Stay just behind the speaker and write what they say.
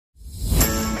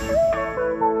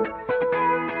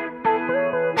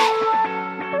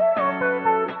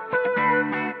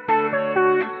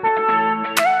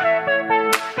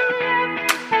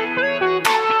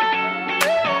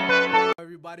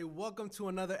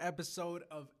another episode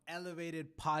of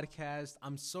Elevated Podcast.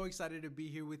 I'm so excited to be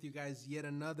here with you guys yet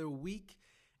another week,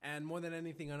 and more than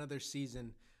anything, another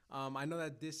season. I know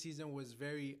that this season was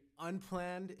very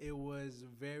unplanned. It was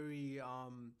very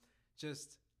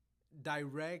just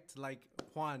direct, like,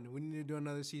 Juan, we need to do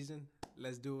another season.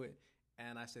 Let's do it.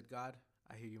 And I said, God,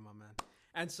 I hear you, my man.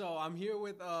 And so I'm here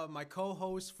with my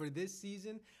co-host for this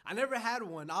season. I never had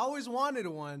one. I always wanted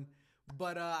one,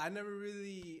 but I never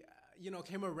really,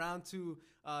 came around to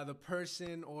the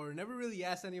person or never really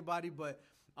asked anybody. But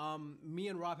me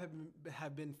and Rob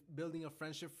have been building a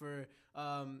friendship for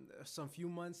some few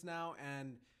months now,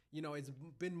 and it's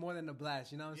been more than a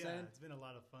blast. You know what I'm saying? Yeah, it's been a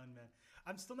lot of fun, man.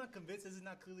 I'm still not convinced this is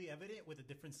not clearly evident with a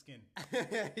different skin.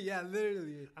 Yeah,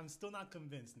 literally. I'm still not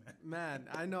convinced, man. Man,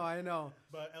 I know.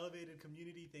 But Elevated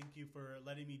Community, thank you for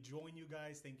letting me join you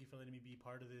guys. Thank you for letting me be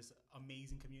part of this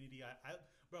amazing community.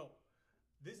 Bro,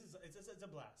 it's a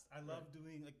blast. I love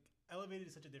doing, like, Elevated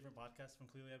is such a different podcast from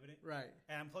Clearly Evident. Right.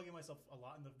 And I'm plugging myself a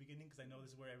lot in the beginning because I know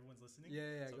this is where everyone's listening.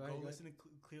 Yeah. So go listen to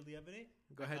Clearly Evident.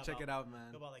 Go ahead, check it out,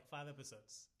 man. About like 5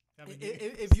 episodes.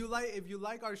 If you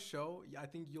like our show, I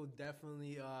think you'll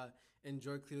definitely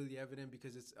enjoy Clearly Evident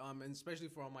because it's and especially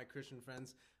for all my Christian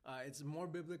friends, it's more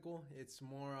biblical. It's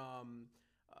more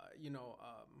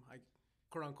like,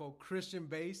 quote unquote Christian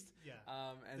based. Yeah.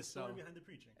 And the story behind the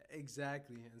preaching.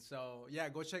 Exactly. And so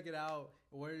go check it out.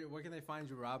 Where can they find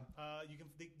you, Rob?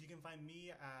 You can find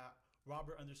me at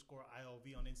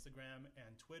Robert_ILV on Instagram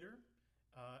and Twitter.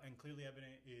 And Clearly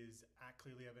Evident is at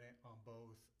Clearly Evident on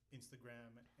both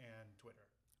Instagram and Twitter.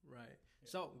 Right. Yeah.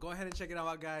 So go ahead and check it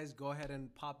out, guys. Go ahead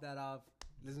and pop that off.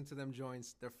 Listen to them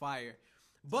joints. They're fire.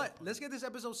 But let's get this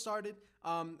episode started.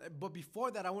 But before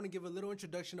that, I want to give a little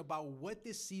introduction about what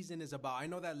this season is about. I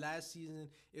know that last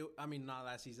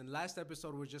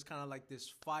episode was just kind of like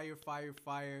this fire.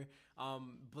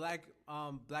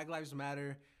 Black Lives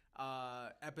Matter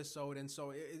episode. And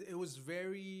so it was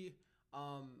very,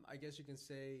 I guess you can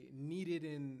say, needed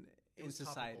in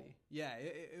society. Topical. Yeah,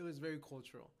 it was very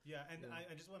cultural. Yeah, and yeah.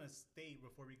 I just want to state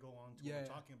before we go on to what we're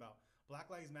talking about, Black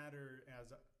Lives Matter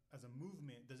as a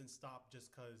movement doesn't stop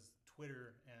just because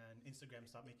Twitter and Instagram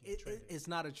stop making it trending. It's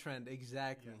not a trend,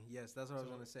 exactly. Yeah. Yes, that's what I was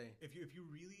going to say. If you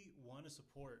really want to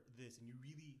support this and you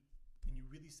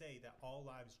really say that all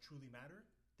lives truly matter,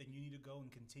 then you need to go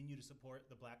and continue to support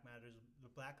the Black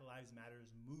Lives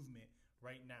Matters movement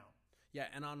right now. Yeah,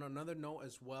 and on another note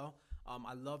as well,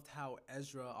 I loved how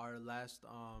Ezra, our last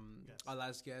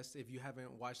guest, if you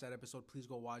haven't watched that episode, please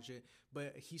go watch it.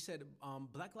 But he said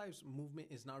Black Lives Movement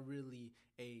is not really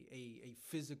a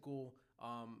physical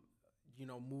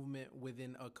movement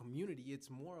within a community. It's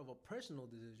more of a personal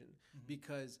decision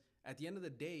because at the end of the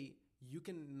day, you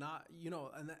can not,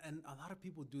 and a lot of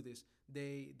people do this.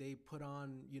 They put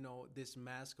on, this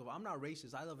mask of, I'm not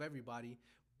racist, I love everybody.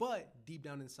 But deep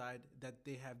down inside, that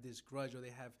they have this grudge or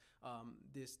they have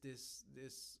this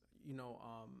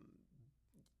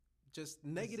just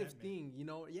negative thing,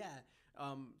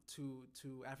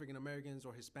 to African Americans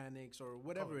or Hispanics or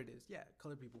whatever it is. Yeah,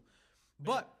 colored people.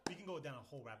 But we can go down a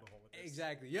whole rabbit hole with this.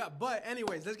 Exactly. Yeah. But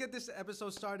anyways, let's get this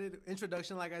episode started.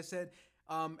 Introduction, like I said,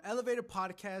 Elevated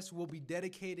Podcast will be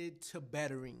dedicated to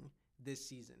bettering this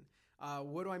season.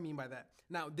 What do I mean by that?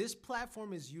 Now, this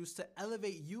platform is used to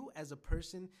elevate you as a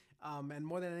person, and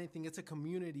more than anything, it's a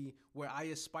community where I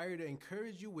aspire to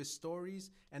encourage you with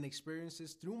stories and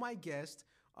experiences through my guests,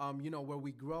 where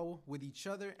we grow with each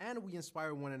other and we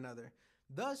inspire one another.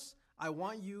 Thus, I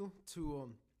want you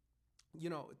to,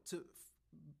 to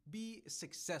be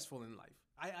successful in life.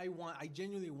 I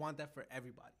genuinely want that for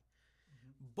everybody.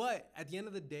 But at the end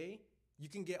of the day, you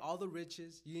can get all the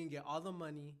riches, you can get all the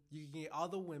money, you can get all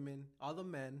the women, all the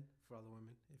men, for all the women,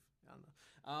 if I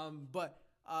don't know. But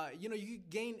you can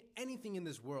gain anything in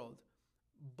this world.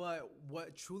 But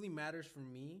what truly matters for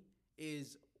me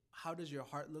is, how does your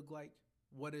heart look like?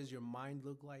 What does your mind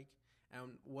look like?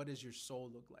 And what does your soul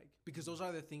look like? Because those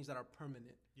are the things that are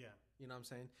permanent. Yeah. You know what I'm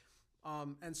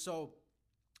saying? And so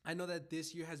I know that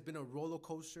this year has been a roller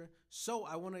coaster, so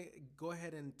I want to go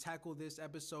ahead and tackle this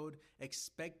episode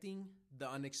expecting the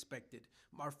unexpected.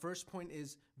 Our first point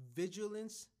is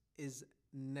vigilance is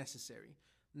necessary.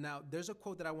 Now, there's a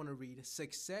quote that I want to read.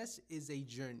 Success is a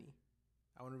journey.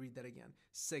 I want to read that again.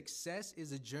 Success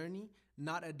is a journey,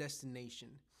 not a destination.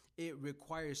 It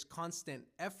requires constant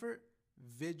effort,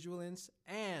 vigilance,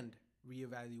 and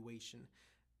reevaluation.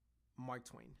 Mark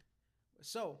Twain.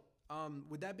 So,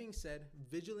 with that being said,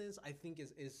 vigilance, I think,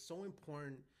 is so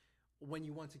important when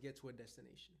you want to get to a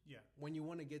destination. Yeah. When you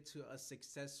want to get to a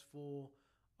successful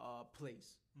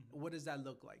place. Mm-hmm. What does that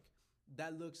look like?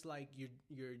 That looks like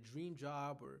your dream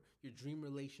job or your dream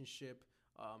relationship,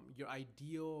 your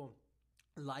ideal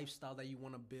lifestyle that you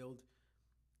want to build.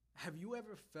 Have you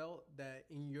ever felt that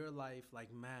in your life,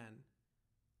 like, man,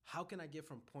 how can I get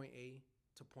from point A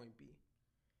to point B?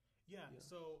 Yeah.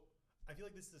 So I feel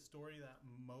like this is a story that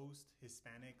most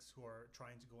Hispanics who are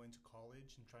trying to go into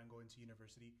college and try and go into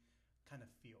university kind of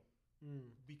feel.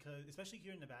 Because especially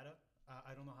here in Nevada,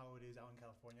 I don't know how it is out in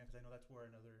California, because I know that's where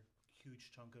another huge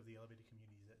chunk of the elevated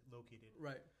community is located.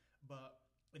 Right. But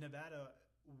in Nevada,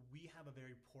 we have a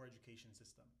very poor education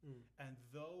system. And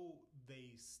though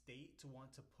they state to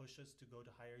want to push us to go to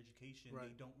higher education,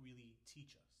 Right. they don't really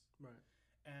teach us. Right.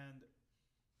 And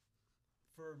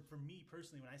for me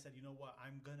personally, when I said, you know what,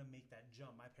 I'm going to make that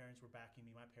jump, my parents were backing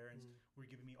me. My parents were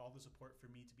giving me all the support for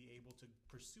me to be able to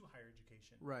pursue higher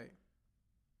education. Right.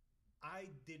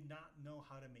 I did not know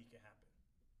how to make it happen.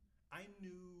 I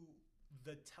knew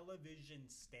the television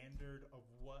standard of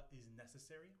what is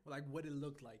necessary. Like what it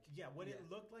looked like. Yeah, what it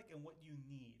looked like and what you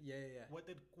need. Yeah. What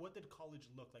did college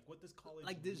look like? What does college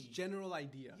like this need? general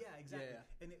idea. Yeah, exactly.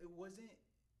 Yeah. And it wasn't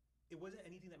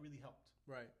anything that really helped.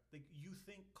 Right. Like you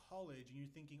think college and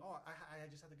you're thinking, oh, I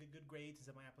just have to get good grades to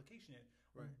set my application in.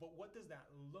 Right. But what does that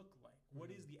look like? What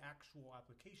is the actual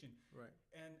application? Right.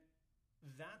 And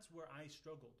that's where I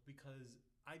struggled because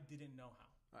I didn't know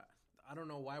how. I don't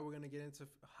know why we're gonna get into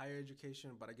higher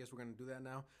education, but I guess we're gonna do that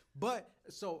now. But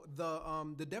so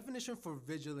the definition for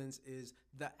vigilance is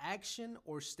the action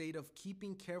or state of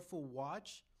keeping careful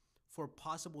watch for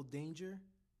possible danger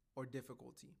or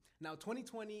difficulty. Now,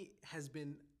 2020 has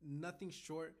been nothing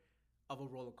short of a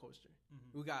roller coaster.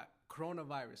 We got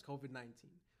coronavirus, COVID-19.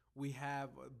 We have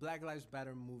Black Lives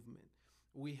Matter movement.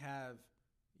 We have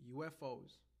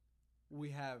UFOs.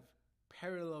 We have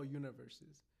parallel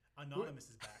universes. Anonymous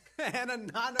is back. And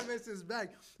Anonymous is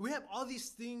back. We have all these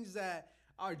things that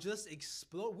are just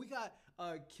explode. We got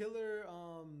killer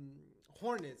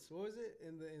hornets. What was it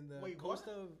in the Wait, coast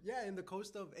what? in the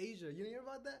coast of Asia? You didn't hear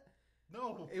about that?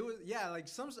 No, It was like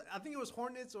I think it was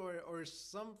hornets or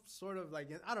some sort of like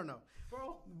I don't know,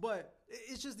 bro. but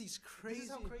it's just these crazy. This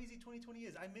is how crazy 2020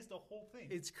 is. I missed the whole thing.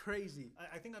 It's crazy.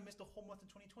 I think I missed a whole month in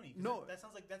 2020. No. that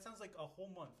sounds like a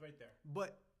whole month right there.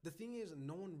 But the thing is,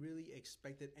 no one really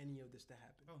expected any of this to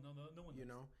happen. Oh no one. You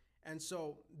know, and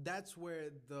so that's where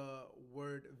the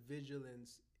word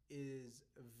vigilance is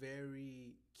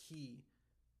very key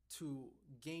to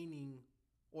gaining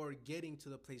or getting to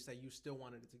the place that you still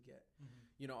wanted it to get.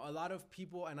 You know, a lot of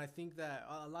people, and I think that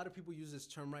a lot of people use this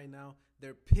term right now,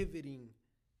 they're pivoting,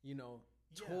 you know,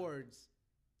 towards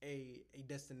a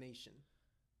destination.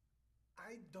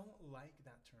 I don't like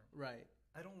that term. Right.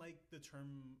 I don't like the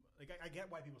term. Like I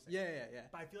get why people say Yeah.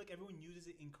 but I feel like everyone uses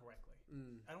it incorrectly.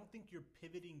 I don't think you're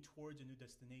pivoting towards a new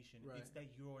destination. Right. It's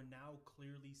that you're now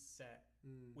clearly set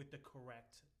with the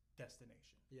correct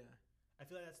destination. Yeah. I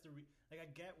feel like that's I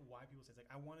get why people say it's like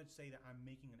I want to say that I'm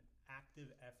making an active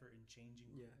effort in changing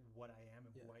what I am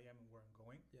and who I am and where I'm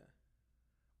going. Yeah.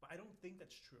 But I don't think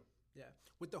that's true. Yeah.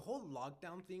 With the whole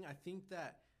lockdown thing, I think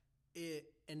that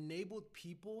it enabled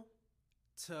people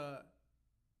to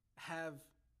have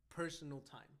personal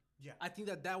time. Yeah. I think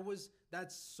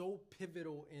that's so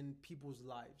pivotal in people's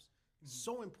lives.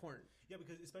 So important. Yeah,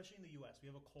 because especially in the U.S., we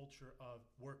have a culture of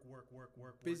work.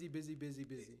 Busy. And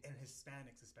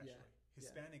Hispanics especially. Yeah.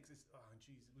 Hispanics is, oh,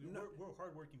 jeez. No. We're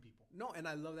hardworking people. No, and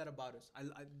I love that about us.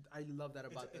 I love that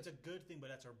about us. It's a good thing, but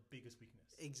that's our biggest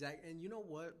weakness. Exactly. And you know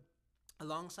what?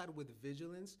 Alongside with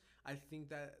vigilance, I think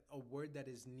that a word that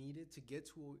is needed to get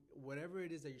to whatever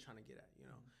it is that you're trying to get at, you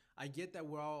know. I get that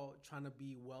we're all trying to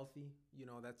be wealthy. You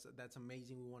know, that's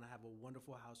amazing. We want to have a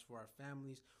wonderful house for our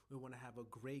families. We want to have a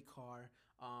great car.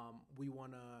 We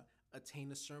want to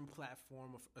attain a certain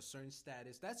platform, of a certain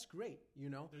status. That's great, you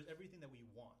know. There's everything that we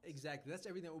want. Exactly. That's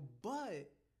everything.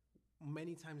 But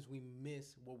many times we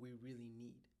miss what we really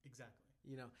need. Exactly.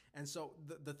 You know, and so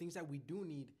the things that we do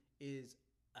need is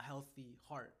a healthy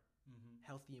heart,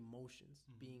 healthy emotions,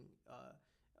 being,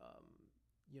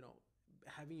 you know,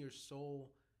 having your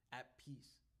soul at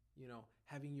peace, you know,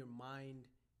 having your mind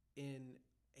in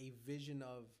a vision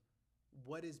of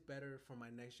what is better for my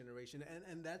next generation.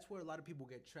 And that's where a lot of people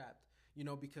get trapped, you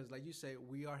know, because like you say,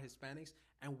 we are Hispanics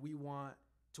and we want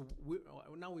to,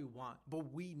 but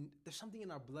there's something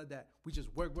in our blood that we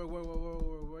just work.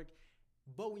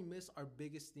 But we miss our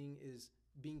biggest thing is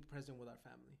being present with our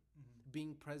family,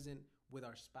 being present with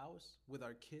our spouse, with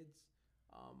our kids,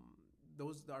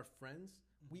 those are our friends.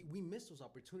 We miss those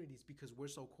opportunities because we're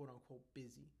so quote unquote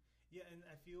busy. Yeah, and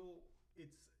I feel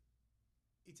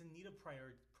it's a need of to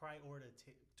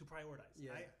prioritize.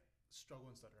 Yeah. I struggle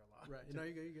and stutter a lot. Right. No,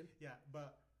 you're good. Yeah,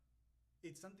 but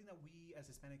it's something that we as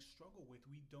Hispanics struggle with.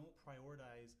 We don't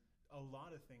prioritize a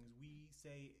lot of things. We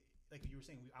say, like you were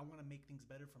saying, I want to make things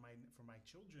better for my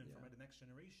children, for the next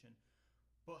generation.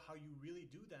 But how you really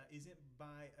do that isn't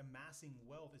by amassing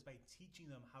wealth; it's by teaching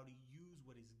them how to use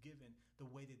what is given the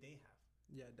way that they have.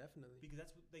 Yeah, definitely. Because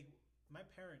that's what my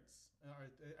parents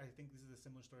are. I think this is a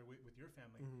similar story with your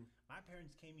family. Mm-hmm. My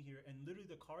parents came here, and literally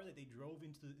the car that they drove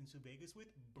into Vegas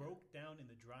with broke down in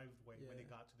the driveway when they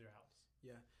got to their house.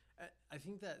 Yeah, I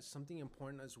think that something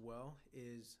important as well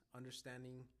is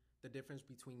understanding the difference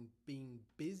between being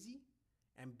busy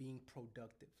and being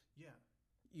productive. Yeah,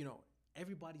 you know,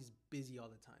 everybody's busy all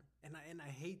the time, and I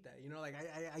hate that. You know, like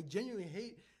I genuinely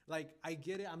hate. Like, I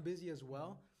get it, I'm busy as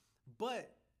well,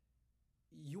 but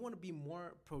you want to be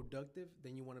more productive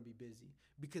than you want to be busy,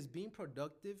 because being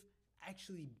productive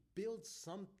actually builds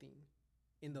something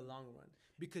in the long run.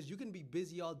 Because you can be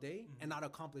busy all day and not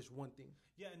accomplish one thing.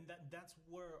 Yeah, and that's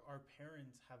where our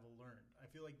parents have learned. I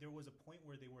feel like there was a point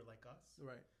where they were like us,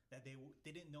 Right. that they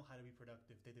didn't know how to be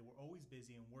productive. That they were always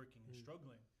busy and working and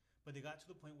struggling. But they got to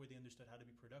the point where they understood how to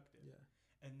be productive. Yeah.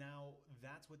 And now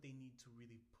that's what they need to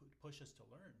really push us to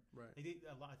learn. Right.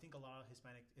 I think a lot of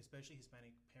Hispanic, especially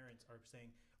Hispanic parents, are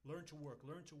saying, learn to work,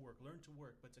 learn to work, learn to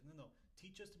work. But it's like, no,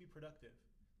 teach us to be productive.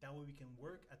 That way we can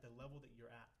work at the level that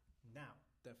you're at now.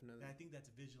 Definitely. And I think that's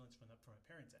vigilance from a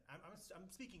parent's end. I'm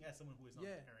speaking as someone who is not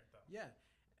a parent, though. Yeah.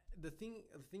 The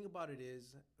thing about it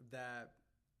is that,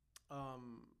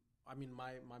 I mean,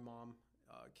 my mom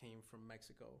came from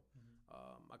Mexico,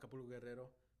 Acapulco,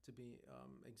 Guerrero, to be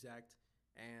exact.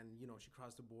 And, you know, she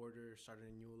crossed the border, started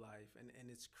a new life. And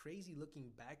it's crazy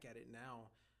looking back at it now.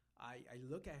 I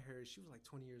look at her, she was like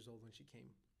 20 years old when she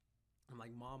came. I'm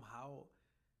like, Mom, how?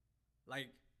 Like,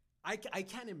 I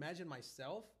can't imagine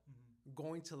myself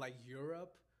going to like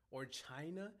Europe or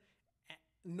China,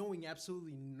 knowing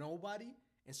absolutely nobody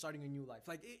and starting a new life.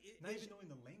 Like, not even knowing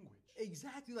the language.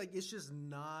 Exactly. Like, it's just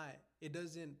not, it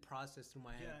doesn't process through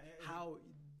my head.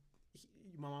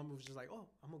 My mom was just like, oh,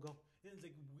 I'm gonna go. It's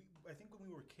like, I think when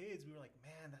we were kids, we were like,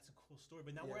 man, that's a cool story.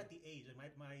 But now we're at the age.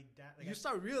 Like my dad. Like, you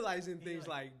start realizing things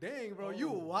like, dang, bro, you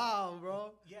wild,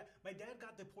 bro. Yeah, my dad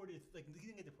got deported. Like, he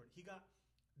didn't get deported. He got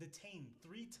detained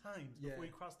 3 times before he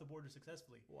crossed the border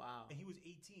successfully. Wow. And he was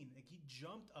 18. Like, he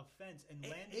jumped a fence and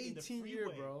landed in the freeway. 18 year,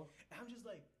 bro. And I'm just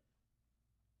like,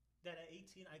 that at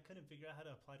 18, I couldn't figure out how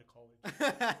to apply to college.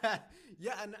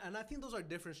 Yeah, and I think those are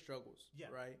different struggles. Yeah.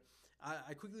 Right?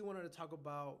 I quickly wanted to talk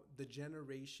about the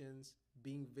generations,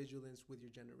 being vigilant with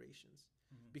your generations.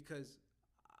 Because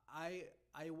I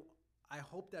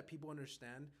hope that people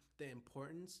understand the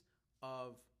importance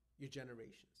of your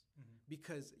generations.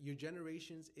 Because your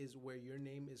generations is where your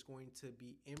name is going to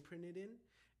be imprinted in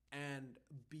and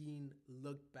being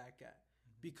looked back at.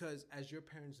 Because as your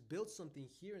parents built something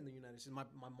here in the United States,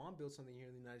 my mom built something here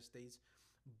in the United States,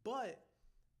 but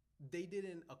they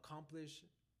didn't accomplish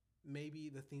maybe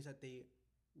the things that they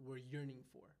were yearning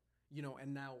for, you know,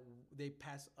 and now they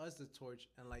pass us the torch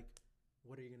and like,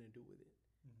 what are you going to do with it?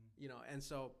 You know, and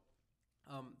so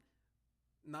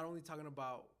not only talking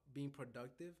about being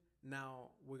productive,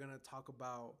 now we're going to talk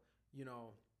about, you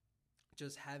know,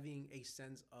 just having a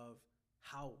sense of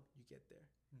how you get there,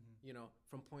 you know,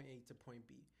 from point A to point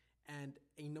B. And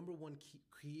a number one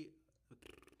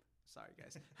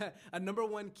a number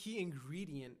one key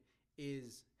ingredient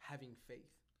is having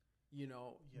faith. You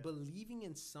know, believing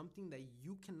in something that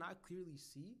you cannot clearly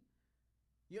see.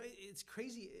 You know, it's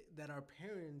crazy that our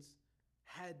parents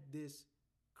had this,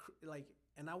 like,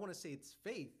 and I want to say it's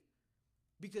faith,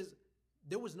 because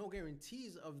there was no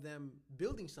guarantees of them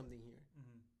building something here.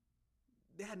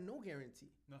 They had no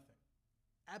guarantee. Nothing.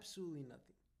 Absolutely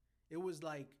nothing. It was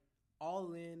like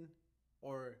all in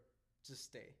or just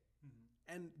stay.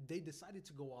 And they decided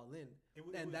to go all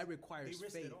in. That requires they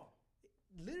risked faith. It all.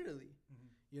 Literally.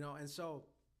 You know, and so,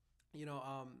 you know,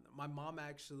 my mom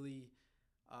actually,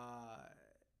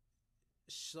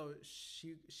 so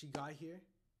she got here,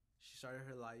 she started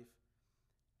her life,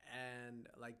 and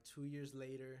like 2 years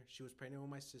later, she was pregnant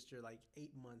with my sister, like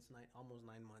 8 months, almost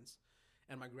 9 months,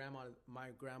 and my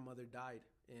grandmother died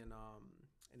in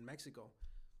Mexico.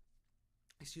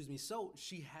 Excuse me. So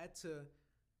she had to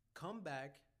come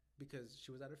back because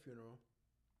she was at her funeral,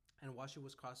 and while she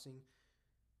was crossing,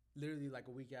 literally like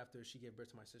a week after, she gave birth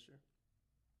to my sister.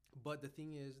 But the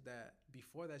thing is that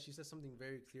before that, she said something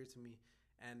very clear to me,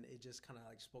 and it just kind of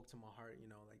like spoke to my heart, you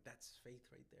know, like that's faith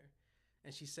right there.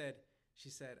 And she said,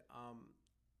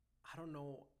 I don't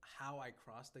know how I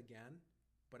crossed again,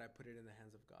 but I put it in the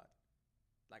hands of God.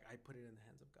 Like, I put it in the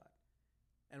hands of God.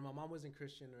 And my mom wasn't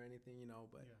Christian or anything, you know,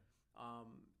 but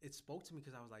it spoke to me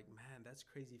because I was like, man, that's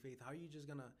crazy faith. How are you just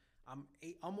gonna,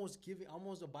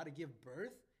 almost about to give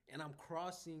birth, and I'm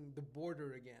crossing the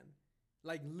border again,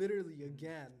 like literally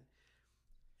again.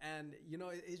 And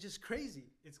it's just crazy.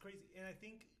 It's crazy. And I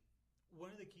think one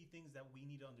of the key things that we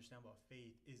need to understand about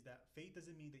faith is that faith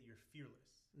doesn't mean that you're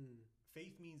fearless.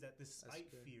 Faith means that despite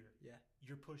fear,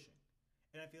 you're pushing.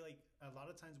 And I feel like a lot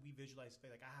of times we visualize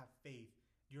faith, like I have faith.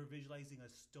 You're visualizing a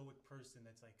stoic person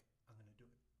that's like, I'm gonna do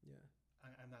it. Yeah.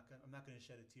 I'm not gonna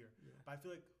shed a tear. Yeah. But I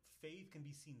feel like faith can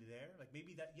be seen there. Like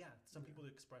maybe that, some people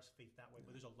express faith that way.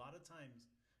 But there's a lot of times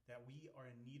that we are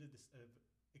in need of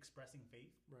expressing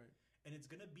faith. Right. And it's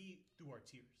gonna be through our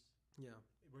tears. Yeah.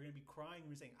 We're gonna be crying.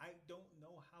 We're saying, I don't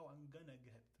know how I'm gonna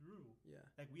get through. Yeah.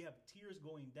 Like we have tears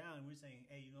going down. We're saying,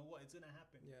 hey, you know what? It's gonna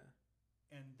happen. Yeah.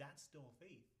 And that's still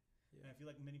faith. Yeah. And I feel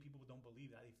like many people don't believe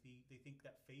that. They think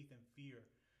that faith and fear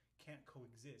can't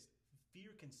coexist.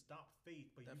 Fear can stop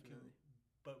faith,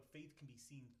 but faith can be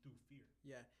seen through fear.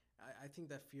 Yeah. I think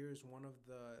that fear is one of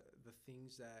the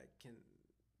things that can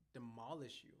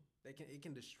demolish you. It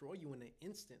can destroy you in an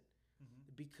instant.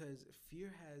 Because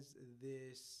fear has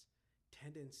this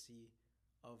tendency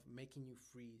of making you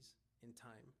freeze in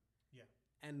time. Yeah.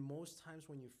 And most times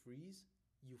when you freeze,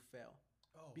 you fail.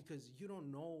 Oh. Because you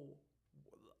don't know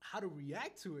how to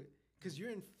react to it. Because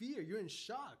you're in fear. You're in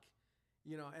shock.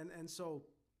 And so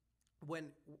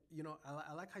when,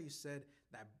 I like how you said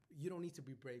that you don't need to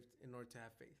be brave in order to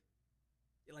have faith.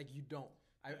 Like you don't.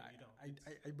 You don't.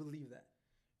 I believe that.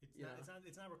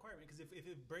 It's not a requirement, because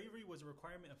if bravery was a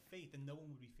requirement of faith, then no one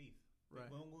would be faith. Right.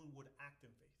 No one would act in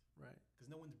faith. Right. Because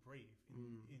no one's brave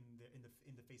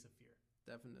in the face of fear.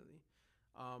 Definitely.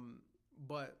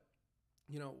 But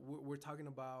we're talking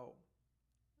about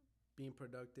being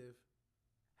productive,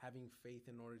 having faith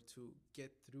in order to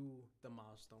get through the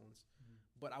milestones.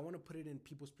 But I want to put it in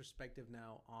people's perspective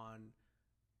now on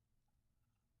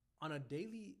a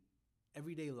daily,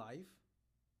 everyday life.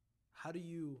 How do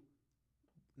you,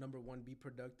 number one, be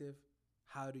productive?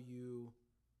 How do you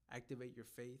activate your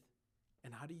faith?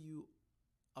 And how do you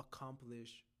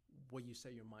accomplish what you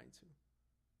set your mind to?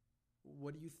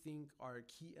 What do you think are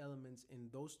key elements in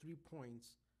those 3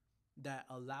 points that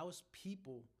allows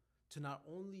people to not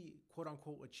only, quote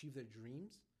unquote, achieve their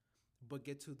dreams, but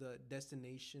get to the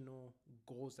destinational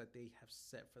goals that they have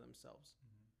set for themselves?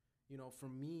 For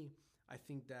me, I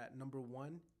think that number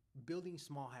one, building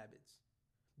small habits,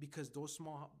 because those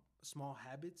small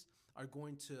habits are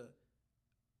going to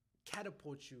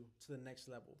catapult you to the next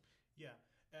level. Yeah,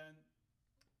 and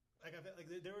like I feel like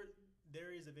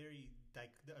there is a very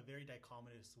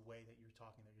dichotomous way that you're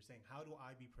talking there. You're saying, how do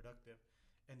I be productive,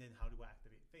 and then how do I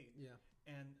activate faith? Yeah,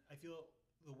 and I feel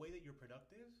the way that you're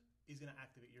productive is going to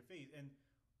activate your faith, and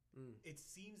it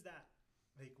seems that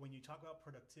like when you talk about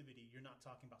productivity, you're not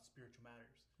talking about spiritual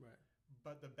matters, right?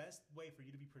 But the best way for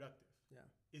you to be productive,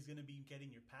 is going to be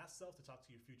getting your past self to talk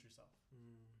to your future self,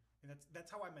 and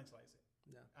that's how I mentalize it.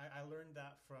 Yeah, I learned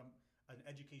that from an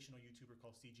educational YouTuber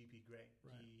called CGP Grey.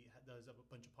 Right. He does a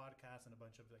bunch of podcasts and a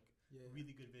bunch of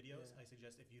really good videos. I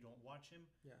suggest if you don't watch him,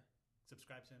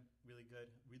 subscribe to him. Really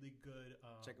good.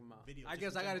 Check him out. Videos. I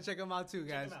guess I gotta check him out too,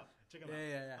 guys. Check him out.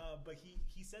 Yeah. But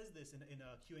he says this in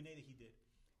a Q&A that he did,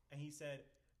 and he said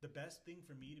the best thing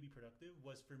for me to be productive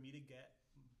was for me to get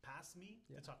past me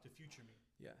to talk to future me.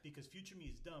 Yeah. Because future me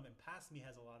is dumb, and past me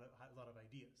has a lot of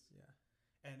ideas. Yeah.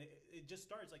 And it just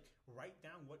starts like, write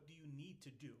down what do you need to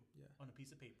do on a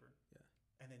piece of paper,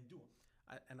 and then do them.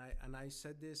 I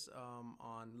said this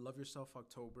on Love Yourself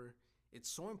October. It's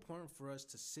so important for us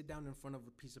to sit down in front of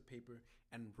a piece of paper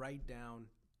and write down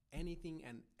anything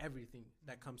and everything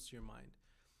that comes to your mind,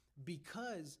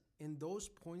 because in those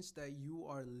points that you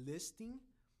are listing,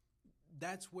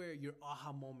 that's where your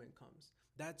aha moment comes.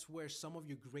 That's where some of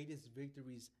your greatest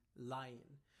victories lie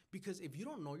in. Because if you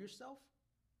don't know yourself,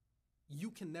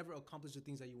 you can never accomplish the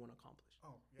things that you want to accomplish.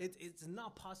 Oh, yeah. It's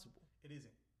not possible. It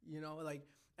isn't.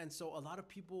 And so a lot of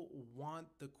people want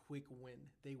the quick win.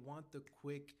 They want the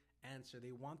quick answer.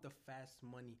 They want the fast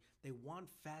money. They want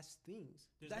fast things.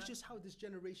 That's just how this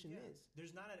generation is.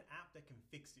 There's not an app that can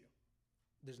fix you.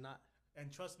 There's not.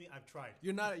 And trust me, I've tried.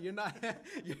 You're not a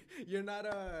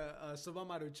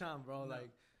Subamaru-chan, bro. No. Like,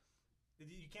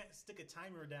 you can't stick a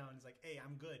timer down. It's like, hey,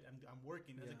 I'm good. I'm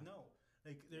working. I was like, no.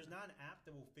 Like, there's not an app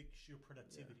that will fix your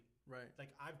productivity. Yeah, right.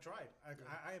 Like, I've tried.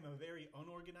 I am a very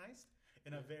unorganized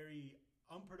and a very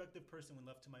unproductive person when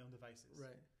left to my own devices.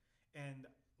 Right. And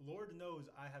Lord knows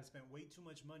I have spent way too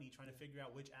much money trying to figure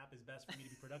out which app is best for me to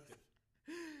be productive.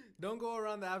 Don't go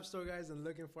around the app store, guys, and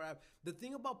looking for app. The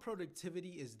thing about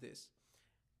productivity is this.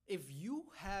 If you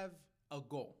have a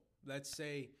goal, let's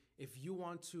say if you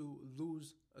want to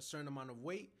lose a certain amount of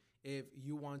weight, if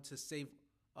you want to save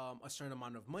a certain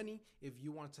amount of money, if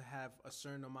you want to have a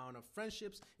certain amount of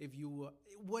friendships, if you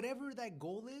whatever that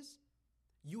goal is,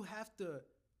 you have to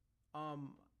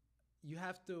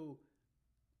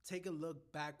take a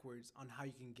look backwards on how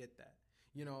you can get that.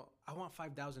 You know, I want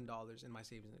 $5,000 in my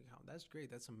savings account. That's great.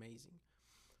 That's amazing.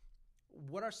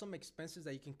 What are some expenses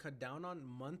that you can cut down on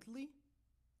monthly,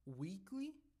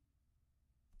 weekly,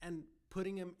 and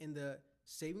putting them in the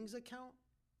savings account?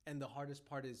 And the hardest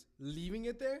part is leaving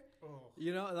it there. Oh.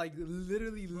 You know, like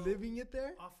literally living it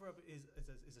there. OfferUp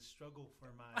is a struggle for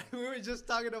my. We were just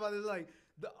talking about this. Like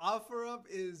the OfferUp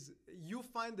is, you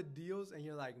find the deals and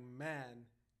you're like, man,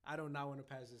 I do not want to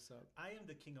pass this up. I am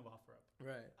the king of OfferUp.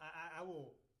 Right. I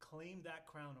will claim that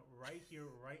crown right here,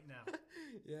 right now.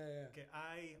 Yeah. Okay.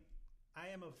 I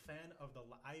am a fan of the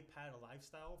iPad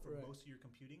lifestyle for most of your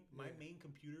computing. My main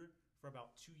computer for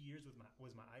about 2 years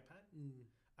was my iPad.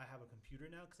 I have a computer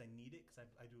now because I need it because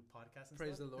I do podcasts and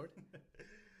Praise stuff. the Lord.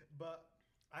 But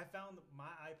I found my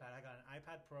iPad. I got an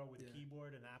iPad Pro with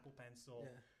keyboard and Apple Pencil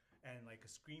and like a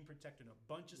screen protector and a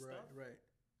bunch of stuff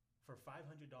for $500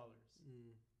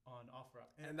 on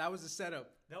OfferUp. And that was the setup.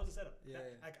 That was the setup. Yeah.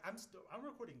 Like I'm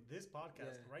recording this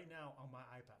podcast right now on my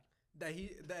iPad. That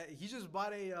he just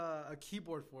bought a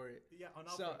keyboard for it. Yeah, on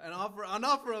OfferUp. So on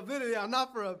OfferUp, literally on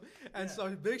OfferUp. And so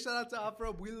big shout out to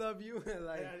OfferUp. We love you.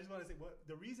 Like, I just want to say,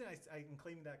 the reason I can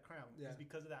claim that crown is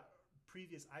because of that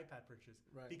previous iPad purchase.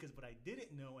 Right. Because what I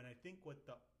didn't know, and I think what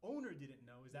the owner didn't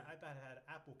know, is that iPad had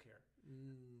Apple Care.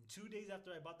 2 days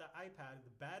after I bought that iPad,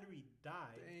 the battery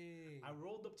died. Dang. I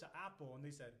rolled up to Apple and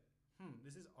they said,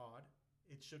 this is odd.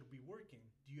 It should be working.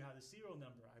 Do you have the serial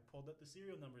number? I pulled up the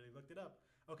serial number. They looked it up.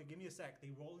 Okay, give me a sec.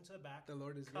 They roll into the back. The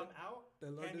Lord is come good. out. The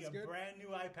Lord hand is me a good. brand new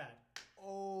iPad.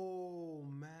 Oh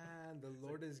man, the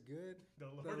Lord is good. The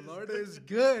The Lord is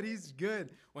good. He's good.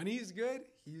 When he's good,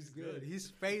 he's good. He's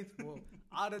faithful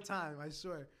all the time, I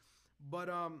swear. But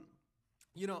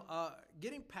you know,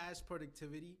 getting past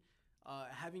productivity,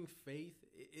 having faith,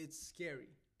 it's scary.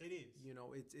 It is. You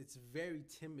know, it's very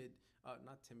timid.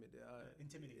 Not timid.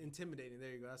 Intimidating. Intimidating.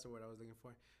 There you go. That's the word I was looking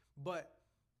for. But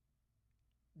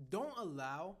don't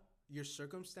allow your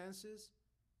circumstances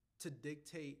to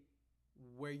dictate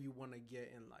where you want to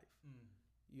get in life.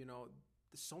 You know,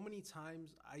 so many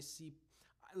times I see,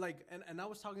 like, and I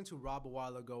was talking to Rob a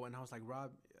while ago, and I was like,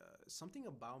 Rob, something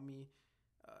about me,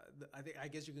 I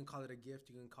guess you can call it a gift,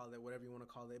 you can call it whatever you want to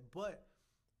call it, but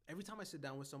every time I sit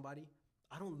down with somebody,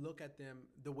 I don't look at them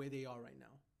the way they are right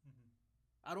now.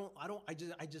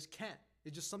 I just can't.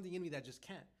 It's just something in me that just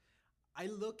can't. I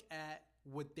look at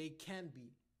what they can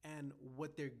be and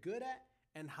what they're good at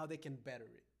and how they can better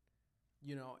it,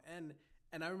 you know? And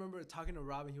I remember talking to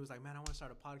Rob, and he was like, man, I want to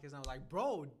start a podcast. And I was like,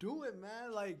 bro, do it,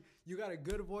 man. Like, you got a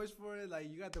good voice for it.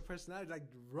 Like, you got the personality. Like,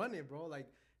 run it, bro. Like,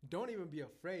 don't even be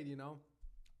afraid, you know?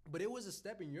 But it was a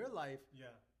step in your life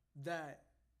that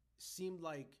seemed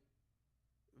like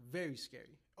very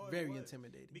scary, very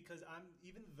intimidating. Because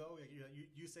even though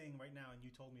you're saying right now, and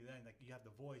you told me then, like, you have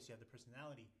the voice, you have the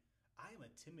personality, I am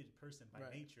a timid person by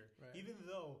nature. Right. Even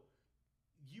though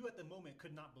you at the moment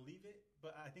could not believe it,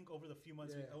 but I think over the few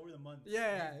months, over the month,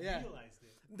 realized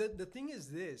it. The thing is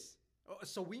this.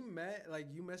 So we met, like,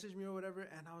 you messaged me or whatever,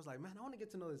 and I was like, man, I want to get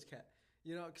to know this cat.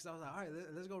 You know, because I was like, all right,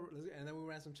 let's go. And then we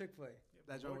ran some Chick-fil-A.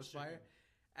 That joint was fire.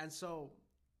 And so,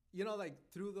 you know, like,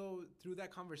 through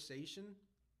that conversation,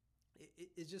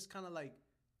 it just kind of, like,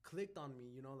 clicked on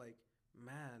me, you know, like,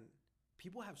 man,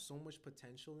 people have so much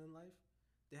potential in life.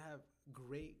 They have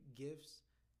great gifts.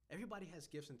 Everybody has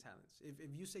gifts and talents.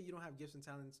 If you say you don't have gifts and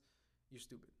talents, you're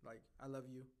stupid. Like, I love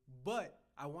you. But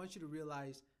I want you to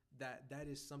realize that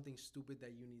is something stupid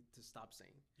that you need to stop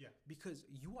saying. Yeah. Because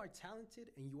you are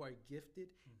talented and you are gifted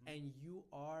and you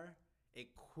are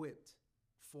equipped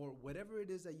for whatever it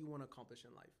is that you want to accomplish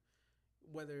in life.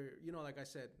 Whether, you know, like I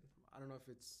said, I don't know if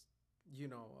it's, you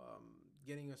know,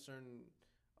 getting a certain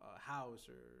house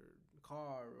or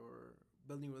car or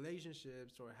building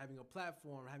relationships or having a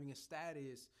platform, having a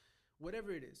status,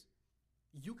 whatever it is,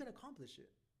 you can accomplish it.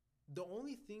 The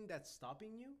only thing that's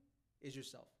stopping you is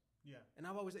yourself. Yeah. And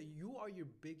I've always said you are your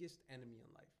biggest enemy in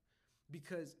life,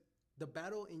 because the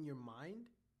battle in your mind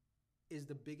is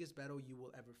the biggest battle you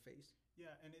will ever face.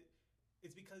 Yeah, and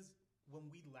it's because when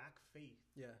we lack faith,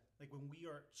 like when we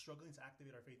are struggling to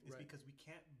activate our faith, it's because we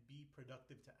can't be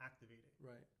productive to activate it.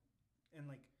 Right. And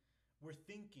like we're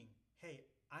thinking, hey,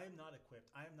 I am not equipped.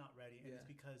 I am not ready. And it's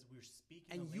because we're speaking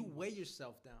and you weigh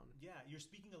yourself down. Yeah, you're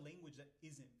speaking a language that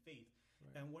isn't faith.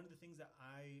 Right. And one of the things that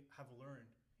I have learned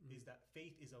is that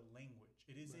faith is a language.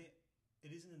 It isn't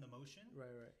It isn't an emotion. Right.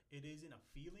 It isn't a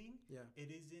feeling. Yeah. It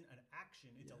isn't an action.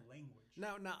 It's a language.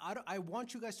 Now, I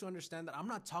want you guys to understand that I'm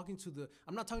not talking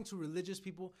to religious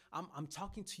people. I'm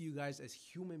talking to you guys as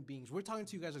human beings. We're talking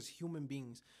to you guys as human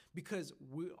beings because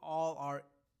we all are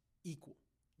equal.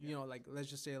 Yeah. You know, like, let's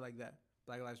just say it like that.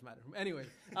 Black Lives Matter. Anyway,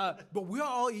 but we are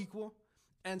all equal.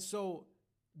 And so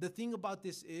the thing about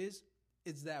this is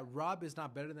that Rob is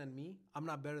not better than me. I'm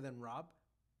not better than Rob.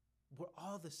 We're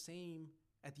all the same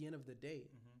at the end of the day.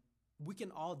 Mm-hmm. We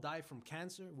can all die from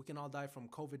cancer. We can all die from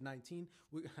COVID-19.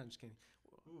 I'm just kidding.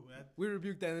 Ooh, we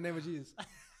rebuke that in the name of Jesus.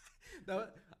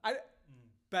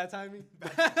 Bad timing.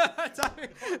 Bad timing.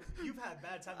 You've had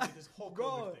bad timing with this whole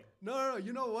COVID thing. No.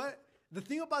 You know what? The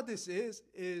thing about this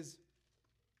is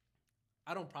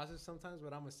I don't process sometimes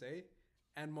what I'm gonna say,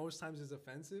 and most times it's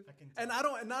offensive. And I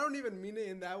don't even mean it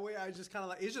in that way. I just kind of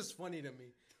like, it's just funny to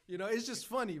me. You know, it's just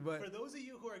funny. But for those of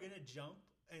you who are gonna jump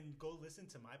and go listen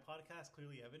to my podcast,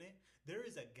 Clearly Evident, there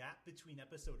is a gap between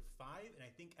episode 5 and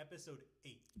I think episode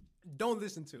 8. Don't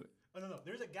listen to it. Oh, no.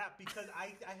 There's a gap because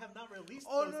I have not released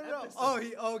those episodes. Oh,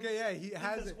 he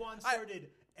hasn't. Because Juan started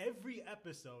every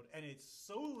episode and it's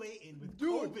so latent with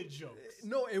COVID jokes.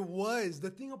 No, it was. The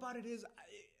thing about it is,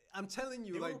 I'm telling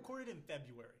you, they were recorded in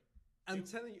February. I'm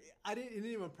telling you, it didn't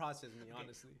even process me,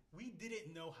 honestly. We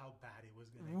didn't know how bad it was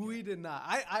going to get. We did not.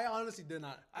 I honestly did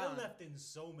not. I left in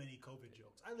so many COVID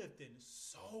jokes.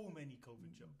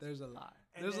 There's a lot.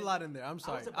 There's a lot in there. I'm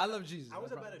sorry. I love Jesus. I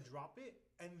was about to drop it,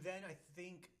 and then I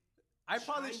think I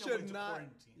probably should not.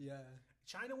 Quarantine. Yeah.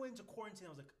 China went into quarantine. I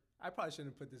was like, I probably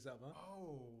shouldn't put this up, huh?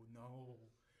 Oh, no.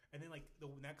 And then, like, the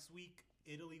next week,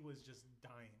 Italy was just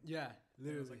dying. Yeah,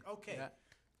 literally. I was like, okay. Yeah.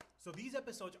 So these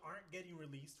episodes aren't getting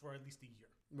released for at least a year.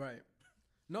 Right.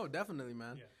 No, definitely,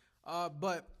 man. Yeah.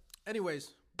 But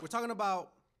anyways, we're talking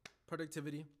about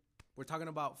productivity. We're talking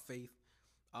about faith.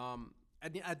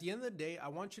 At the end of the day, I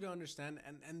want you to understand,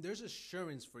 and there's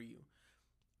assurance for you.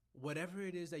 Whatever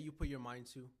it is that you put your mind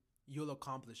to, you'll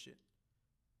accomplish it.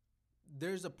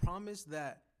 There's a promise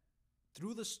that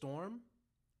through the storm,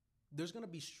 there's going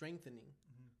to be strengthening.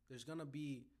 Mm-hmm. There's going to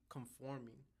be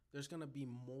conforming. There's going to be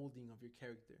molding of your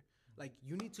character. Like,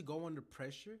 you need to go under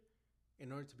pressure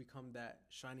in order to become that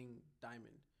shining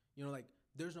diamond. You know, like,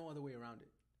 there's no other way around it.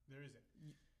 There isn't.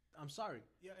 I'm sorry.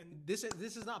 Yeah, and this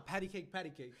is not patty cake.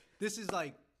 This is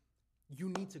like, you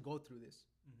need to go through this.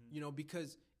 Mm-hmm. You know,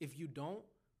 because if you don't,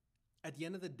 at the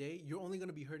end of the day, you're only going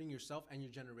to be hurting yourself and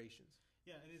your generations.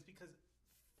 Yeah, and it's because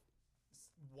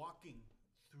walking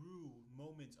through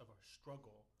moments of a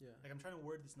struggle. Yeah. Like, I'm trying to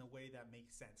word this in a way that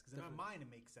makes sense. Because in my mind, it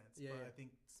makes sense. Yeah, but I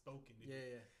think spoken.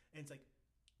 Yeah. And it's like,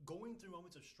 going through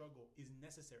moments of struggle is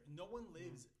necessary. No one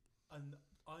lives an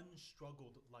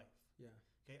unstruggled life. Yeah.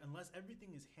 Okay? Unless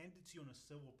everything is handed to you on a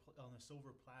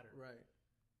silver platter. Right.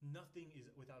 Nothing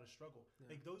is without a struggle.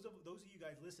 Yeah. Like, those of you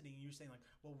guys listening, and you're saying like,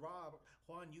 well, Rob,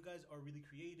 Juan, you guys are really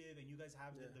creative and you guys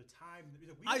have the time.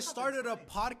 I started a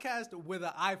podcast with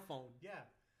an iPhone. Yeah.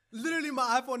 Literally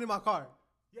my iPhone in my car.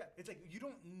 Yeah, it's like, you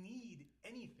don't need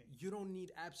anything. You don't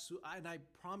need and I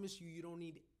promise you, you don't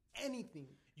need anything.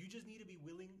 You just need to be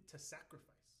willing to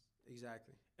sacrifice.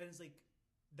 Exactly. And it's like,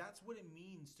 that's what it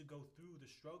means to go through the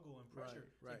struggle and pressure.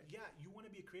 Right. Like, yeah, you want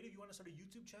to be a creative, you want to start a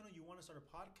YouTube channel, you want to start a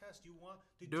podcast, you want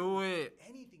to do it.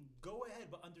 Anything, go ahead.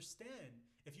 But understand,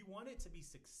 if you want it to be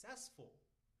successful,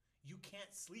 you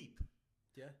can't sleep.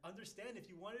 Yeah. Understand, if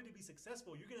you want it to be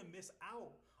successful, you're going to miss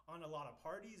out on a lot of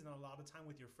parties and a lot of time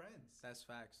with your friends. That's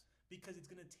facts. Because it's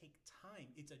going to take time.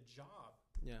 It's a job.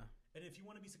 Yeah. And if you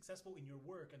want to be successful in your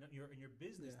work and your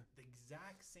business, the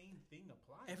exact same thing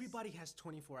applies. Everybody has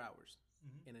 24 hours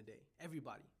in a day.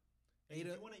 Everybody. And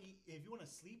if you want to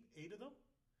sleep 8 of them,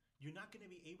 you're not going to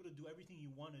be able to do everything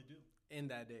you want to do in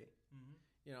that day. Mm-hmm.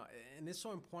 You know, and it's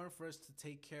so important for us to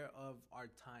take care of our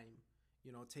time.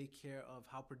 You know, take care of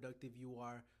how productive you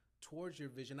are towards your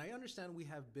vision. I understand we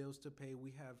have bills to pay,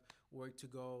 we have work to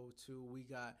go to, we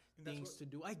got things to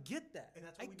do. I get that. And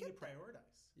that's what we need to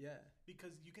prioritize. Yeah.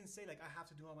 Because you can say, like, I have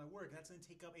to do all my work, and that's going to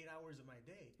take up 8 hours of my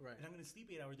day. Right. And I'm going to sleep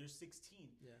 8 hours. There's 16.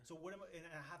 Yeah. So what am I? And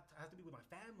I have to be with my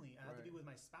family. I have to be with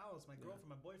my spouse, my girlfriend,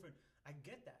 my boyfriend. I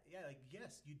get that. Yeah. Like,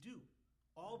 yes, you do.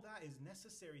 All that is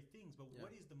necessary things, but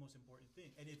what is the most important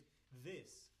thing? And if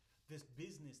this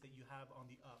business that you have on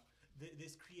the up,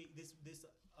 this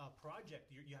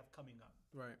project you have coming up,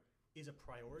 right, is a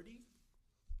priority,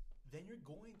 then you're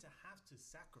going to have to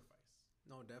sacrifice.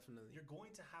 No, definitely. You're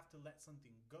going to have to let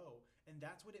something go. And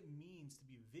that's what it means to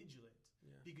be vigilant.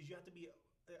 Yeah. Because you have to be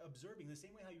observing the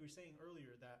same way how you were saying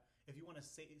earlier that if you want to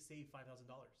save $5,000,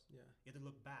 you have to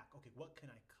look back. Okay, what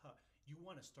can I cut? You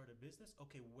want to start a business?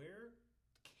 Okay, where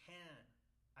can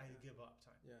I give up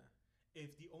time? Yeah.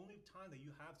 If the only time that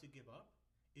you have to give up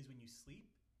is when you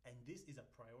sleep, and this is a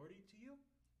priority to you,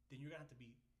 then you're gonna have to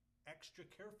be extra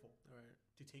careful All right.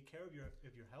 to take care of your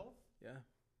health Yeah.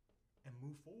 and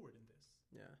move forward in this.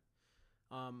 Yeah.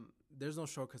 There's no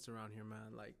shortcuts around here,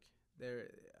 man. Like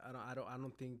there, I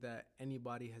don't think that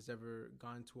anybody has ever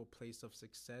gone to a place of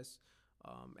success.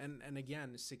 And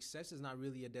again, success is not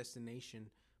really a destination,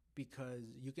 because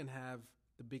you can have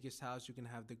the biggest house, you can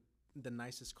have the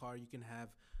nicest car, you can have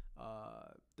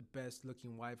the best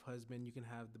looking wife, husband, you can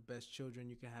have the best children,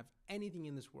 you can have anything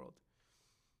in this world.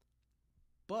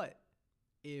 But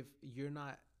if you're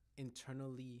not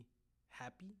internally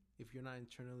happy, if you're not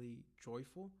internally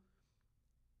joyful,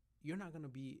 you're not going to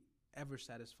be ever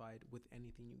satisfied with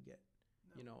anything you get.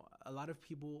 No. You know, a lot of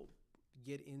people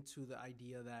get into the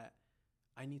idea that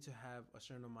I need to have a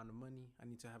certain amount of money, I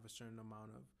need to have a certain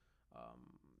amount of,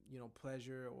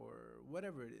 pleasure or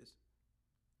whatever it is.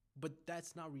 But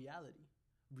that's not reality.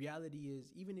 Reality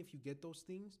is, even if you get those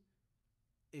things,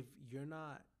 if you're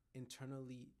not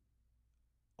internally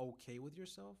okay with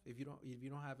yourself, if you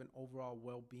don't have an overall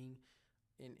well-being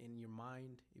in your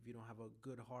mind, if you don't have a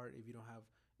good heart,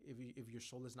 if your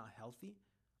soul is not healthy,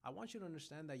 I want you to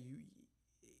understand that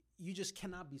you just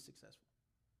cannot be successful.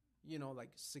 You know, like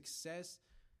success,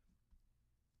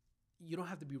 you don't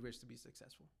have to be rich to be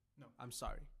successful. No. I'm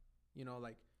sorry. You know,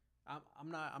 like I'm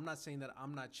not saying that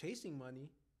I'm not chasing money,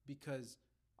 because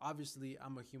obviously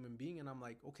I'm a human being and I'm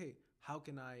like, okay, how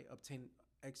can I obtain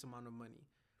X amount of money?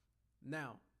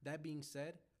 Now, that being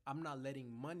said, I'm not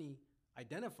letting money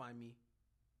identify me,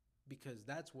 because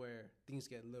that's where things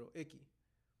get a little icky.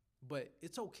 But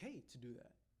it's okay to do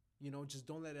that. You know, just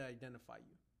don't let it identify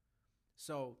you.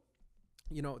 So,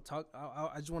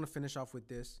 I just want to finish off with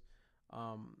this.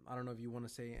 I don't know if you want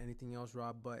to say anything else,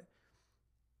 Rob, but,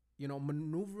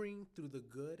 maneuvering through the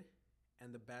good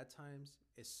and the bad times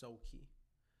is so key,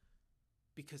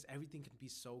 because everything can be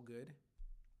so good.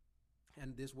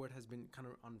 And this word has been kind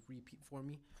of on repeat for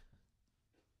me.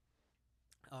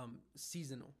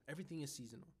 Seasonal. Everything is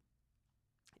seasonal.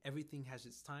 Everything has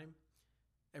its time.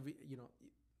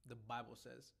 The Bible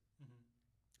says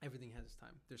everything has its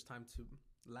time. There's time to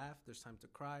laugh. There's time to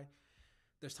cry.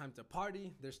 There's time to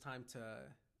party. There's time to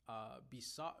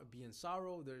be in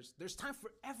sorrow. There's time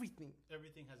for everything.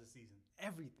 Everything has a season.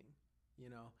 Everything,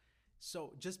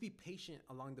 So just be patient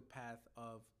along the path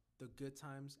of the good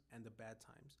times and the bad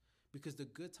times, because the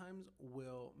good times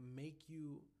will make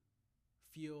you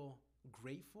feel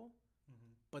grateful,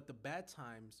 but the bad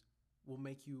times will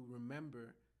make you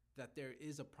remember that there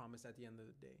is a promise at the end of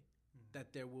the day,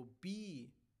 that there will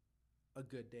be a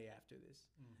good day after this,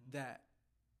 that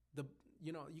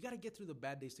you got to get through the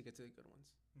bad days to get to the good ones.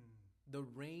 The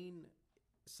rain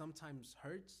sometimes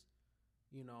hurts,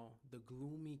 the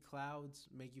gloomy clouds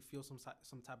make you feel some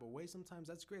type of way. Sometimes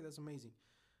that's great, that's amazing,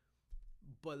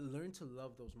 but learn to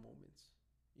love those moments.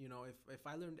 If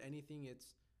I learned anything,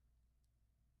 it's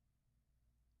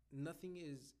nothing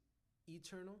is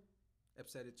eternal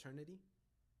except eternity.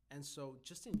 And so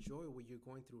just enjoy what you're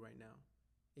going through right now.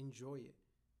 Enjoy it,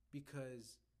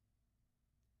 because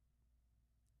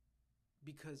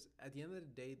at the end of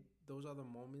the day, those are the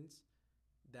moments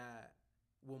that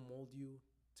will mold you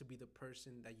to be the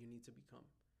person that you need to become.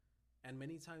 And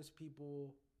many times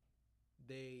people,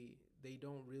 they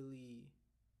don't really,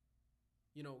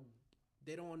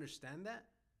 they don't understand that,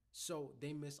 so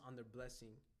they miss on their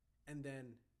blessing. And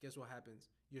then guess what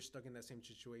happens? You're stuck in that same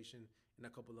situation in a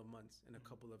couple of months, in a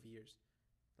couple of years.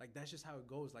 Like, that's just how it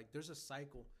goes. Like, there's a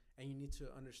cycle, and you need to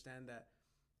understand that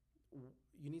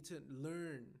you need to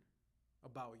learn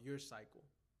about your cycle.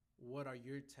 What are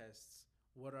your tests?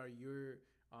 What are your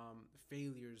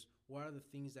failures? What are the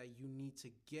things that you need to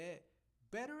get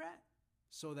better at,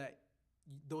 so that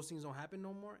those things don't happen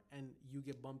no more and you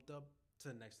get bumped up to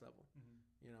the next level,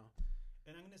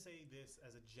 And I'm going to say this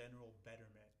as a general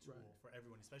betterment tool for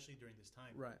everyone, especially during this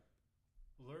time. Right.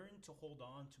 Learn to hold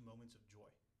on to moments of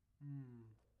joy.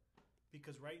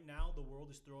 Because right now the world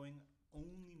is throwing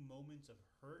only moments of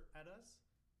hurt at us,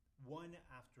 one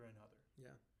after another.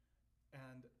 Yeah.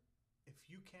 And if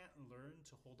you can't learn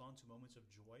to hold on to moments of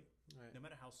joy, no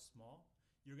matter how small,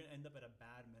 you're going to end up at a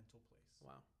bad mental place.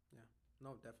 Wow. Yeah.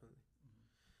 No, definitely.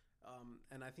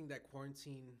 And I think that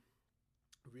quarantine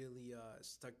really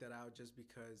stuck that out, just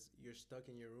because you're stuck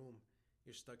in your room.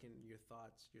 You're stuck in your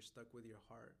thoughts. You're stuck with your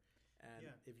heart. And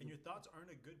and your thoughts aren't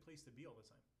a good place to be all the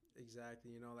time.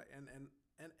 Exactly.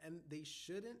 And they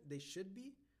should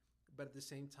be, but at the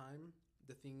same time,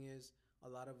 the thing is, a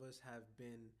lot of us have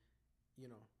been,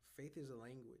 faith is a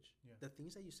language. Yeah. The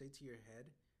things that you say to your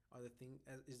head are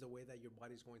is the way that your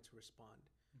body's going to respond.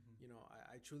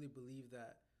 I truly believe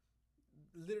that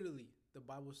literally, the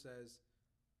Bible says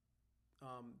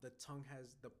the tongue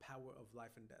has the power of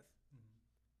life and death.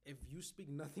 If you speak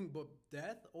nothing but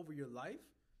death over your life,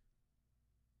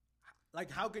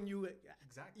 like how can you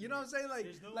Exactly. You know what I'm saying? Like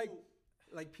There's no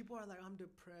like people are like, I'm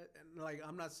depressed, and like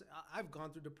I've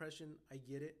gone through depression. I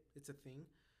get it, it's a thing,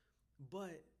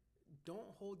 but don't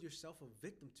hold yourself a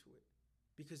victim to it,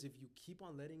 because if you keep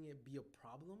on letting it be a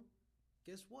problem,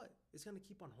 guess what? It's gonna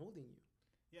keep on holding you.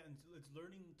 Yeah, and it's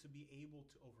learning to be able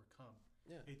to overcome.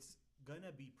 Yeah. It's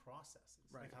gonna be processes,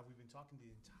 Right. like how we've been talking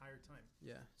the entire time.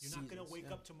 Yeah, You're not gonna seasons, wake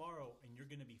yeah. up tomorrow and you're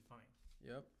gonna be fine,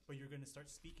 Yep. but you're gonna start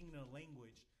speaking in a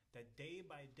language that day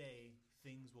by day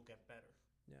things will get better.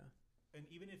 Yeah. And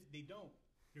even if they don't,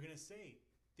 you're gonna say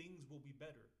things will be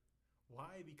better.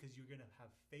 Why? Because you're gonna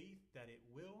have faith that it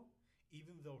will,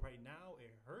 even though right now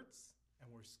it hurts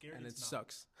and we're scared. And it it's not.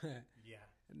 sucks. Yeah.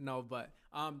 No, but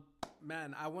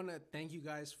man, I want to thank you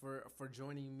guys for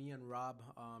joining me and Rob.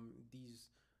 These,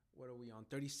 what are we on,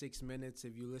 36 minutes?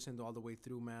 If you listened all the way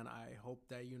through, man, I hope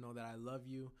that you know that I love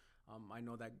you. I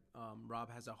know that Rob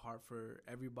has a heart for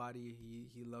everybody.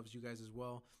 He loves you guys as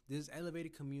well. This is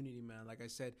Elevated Community, man. Like I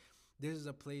said, this is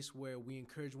a place where we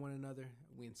encourage one another,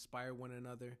 we inspire one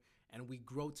another, and we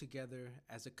grow together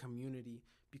as a community,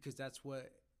 because that's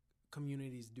what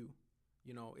communities do.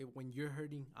 You know, when you're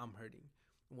hurting, I'm hurting.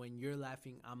 When you're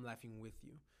laughing, I'm laughing with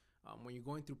you. When you're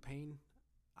going through pain,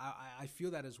 I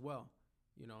feel that as well.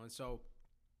 You know, and so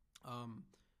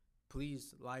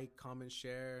please like, comment,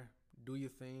 share, do your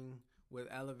thing with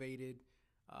Elevated.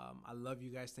 I love you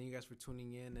guys. Thank you guys for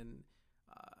tuning in. And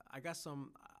I got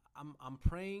some, I'm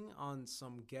praying on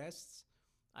some guests.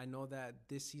 I know that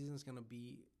this season is going to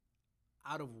be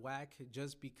out of whack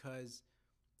just because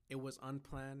it was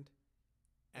unplanned.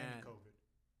 And COVID.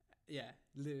 Yeah,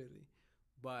 literally.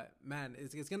 But man,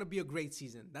 it's gonna be a great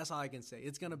season. That's all I can say.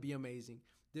 It's gonna be amazing.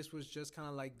 This was just kind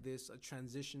of like a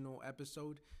transitional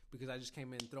episode, because I just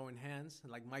came in throwing hands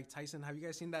like Mike Tyson. Have you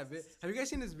guys seen that? Have you guys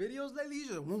seen his videos lately? He's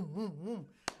just whoom, whoom, whoom.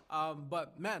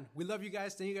 But man, we love you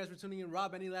guys. Thank you guys for tuning in.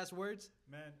 Rob, any last words?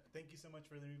 Man, thank you so much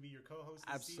for letting me be your co-host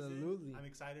this Absolutely. season. I'm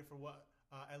excited for what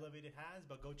Elevated has,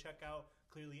 but go check out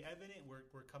Clearly Evident.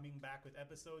 We're coming back with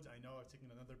episodes. I know I've taken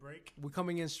another break. We're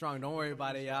coming in strong. Don't worry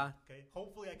about it, yeah. Okay.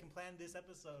 Hopefully, I can plan this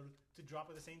episode to drop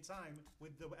at the same time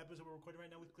with the episode we're recording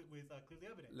right now with Clearly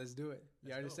Evident. Let's do it. You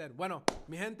Let's already go. said. Bueno,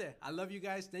 mi gente, I love you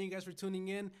guys. Thank you guys for tuning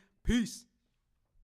in. Peace.